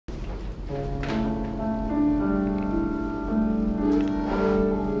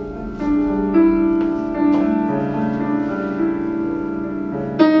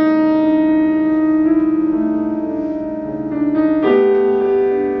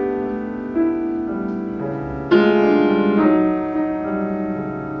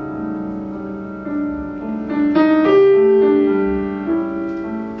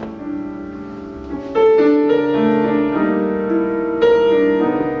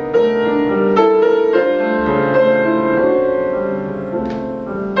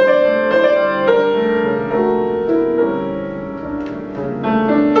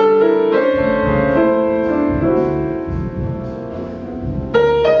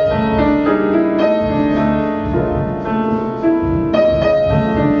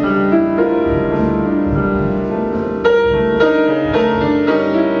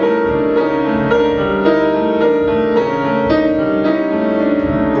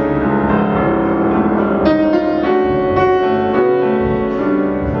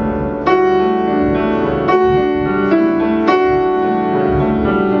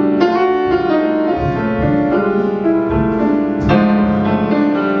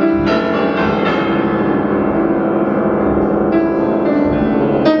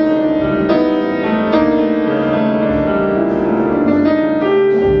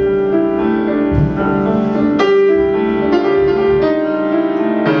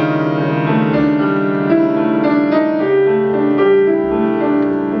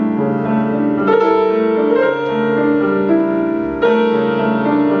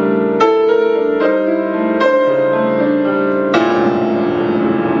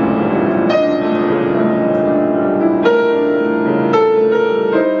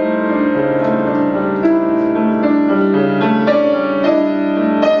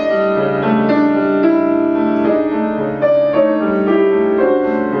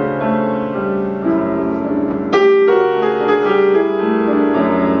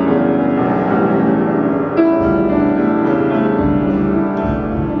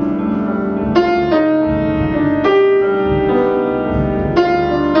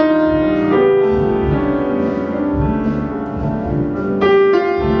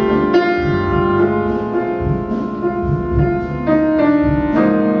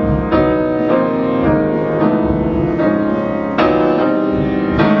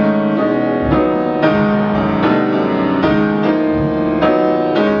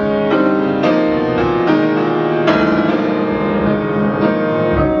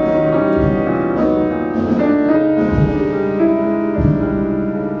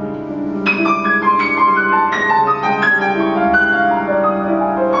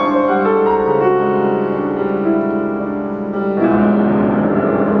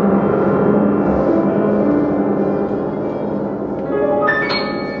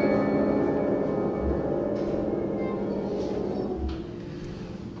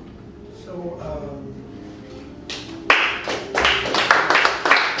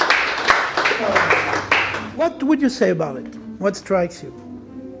What would you say about it? What strikes you?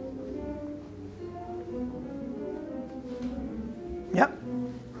 Yeah.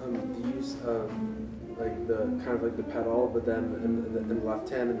 The use of like the kind of like the pedal, but then in the left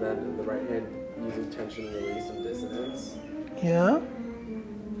hand, and then in the right hand using tension, release, and dissonance. Yeah.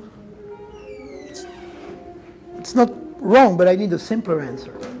 It's not wrong, but I need a simpler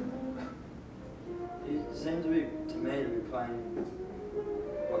answer. It seemed to me to be playing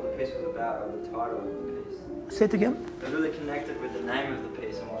what the piece was about, or the title of the piece. Say it again. It really connected with the name of the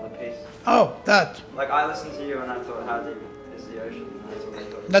piece and what the piece. Oh, that. Like I listened to you and I thought, how deep is the ocean? And that's what I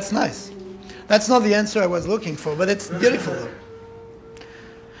thought. That's nice. That's not the answer I was looking for, but it's beautiful.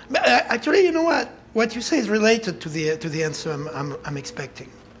 But actually, you know what? What you say is related to the answer I'm expecting.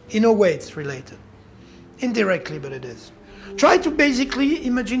 In a way, it's related. Indirectly, but it is. Try to basically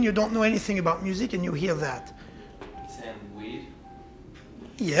imagine you don't know anything about music and you hear that. Sam Weed?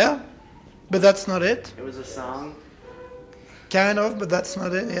 Yeah, but that's not it. It was a song. Kind of, but that's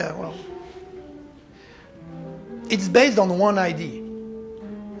not it. Yeah, well. It's based on one ID.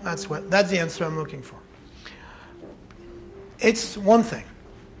 That's the answer I'm looking for. It's one thing.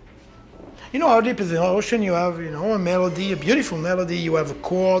 You know how deep is the ocean? You have, a melody, a beautiful melody. You have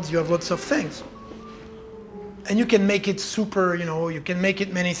chords. You have lots of things. And you can make it super, you can make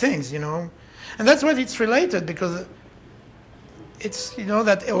it many things, And that's what it's related, because it's,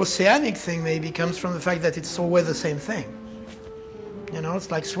 that oceanic thing maybe comes from the fact that it's always the same thing.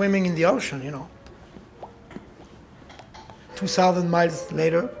 It's like swimming in the ocean, 2,000 miles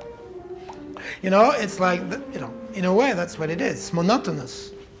later. It's like, in a way, that's what it is. It's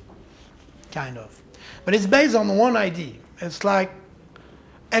monotonous, kind of. But it's based on one idea. It's like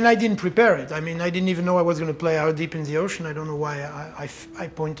And I didn't prepare it. I mean, I didn't even know I was going to play How Deep in the Ocean. I don't know why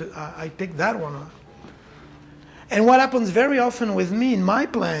I picked that one. And what happens very often with me in my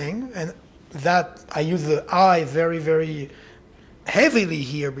playing, and that I use the I very, very heavily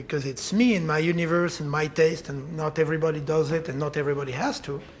here because it's me and my universe and my taste, and not everybody does it and not everybody has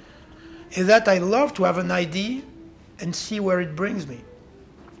to, is that I love to have an idea and see where it brings me.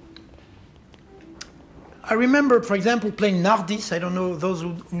 I remember, for example, playing Nardis. I don't know those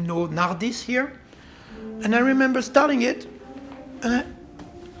who know Nardis here. And I remember starting it, and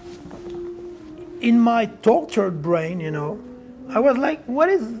in my tortured brain, you know, I was like, what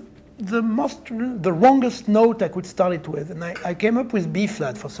is the wrongest note I could start it with? And I came up with B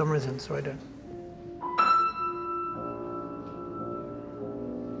flat for some reason, so I did.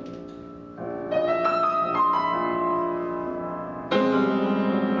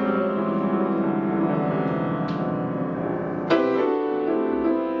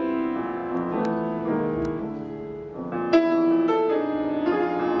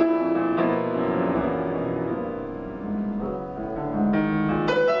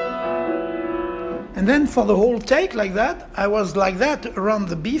 And then for the whole take like that, I was like that around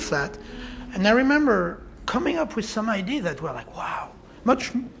the B flat. And I remember coming up with some idea that were like, wow,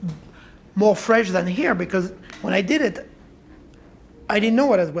 much more fresh than here, because when I did it, I didn't know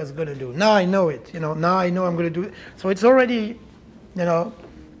what I was going to do. Now I know it, you know, now I know I'm going to do it. So it's already, you know,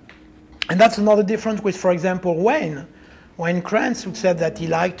 and that's another difference with, for example, Wayne Krantz, who said that he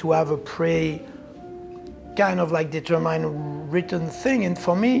liked to have a kind of like determined written thing. And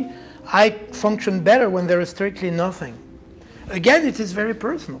for me, I function better when there is strictly nothing. Again, it is very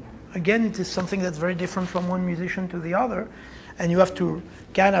personal. Again, it is something that's very different from one musician to the other. And you have to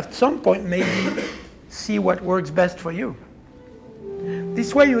kind of at some point maybe see what works best for you.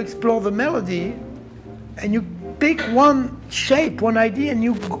 This way you explore the melody and you pick one shape, one idea, and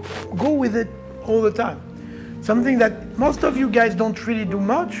you go with it all the time. Something that most of you guys don't really do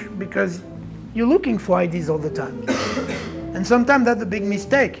much because you're looking for ideas all the time. And sometimes that's a big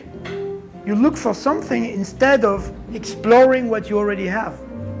mistake. You look for something instead of exploring what you already have.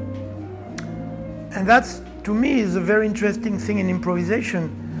 And that's, to me, is a very interesting thing in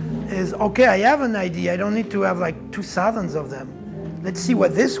improvisation, is, okay, I have an idea, I don't need to have like 2,000 of them. Let's see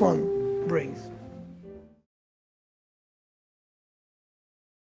what this one brings.